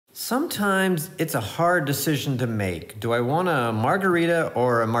Sometimes it's a hard decision to make. Do I want a margarita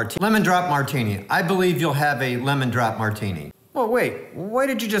or a martini? Lemon drop martini. I believe you'll have a lemon drop martini. Well, wait, why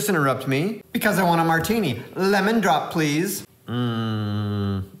did you just interrupt me? Because I want a martini. Lemon drop, please.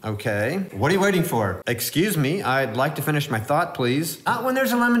 Okay. What are you waiting for? Excuse me, I'd like to finish my thought, please. Not when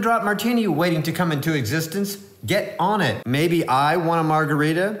there's a lemon drop martini waiting to come into existence. Get on it. Maybe I want a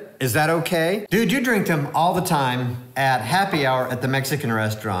margarita? Is that okay? Dude, you drink them all the time at happy hour at the Mexican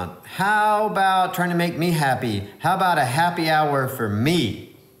restaurant. How about trying to make me happy? How about a happy hour for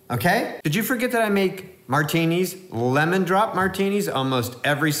me? Okay? Did you forget that I make martinis, lemon drop martinis, almost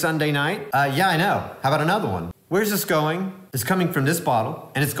every Sunday night? Yeah, I know. How about another one? Where's this going? It's coming from this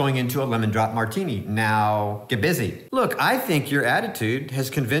bottle, and it's going into a lemon drop martini. Now, get busy. Look, I think your attitude has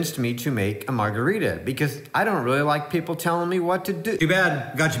convinced me to make a margarita because I don't really like people telling me what to do. Too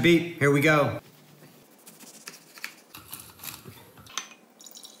bad. Got you beat. Here we go.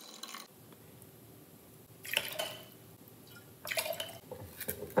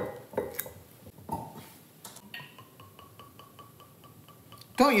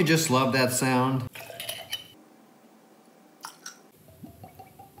 Don't you just love that sound?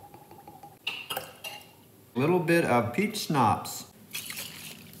 A little bit of peach schnapps.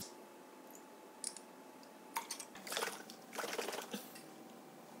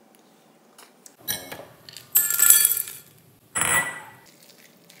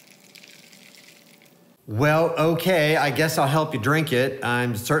 Well, okay, I guess I'll help you drink it.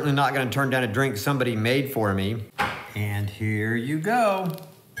 I'm certainly not going to turn down a drink somebody made for me. And here you go.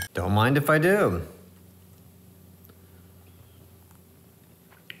 Don't mind if I do.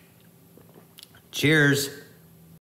 Cheers.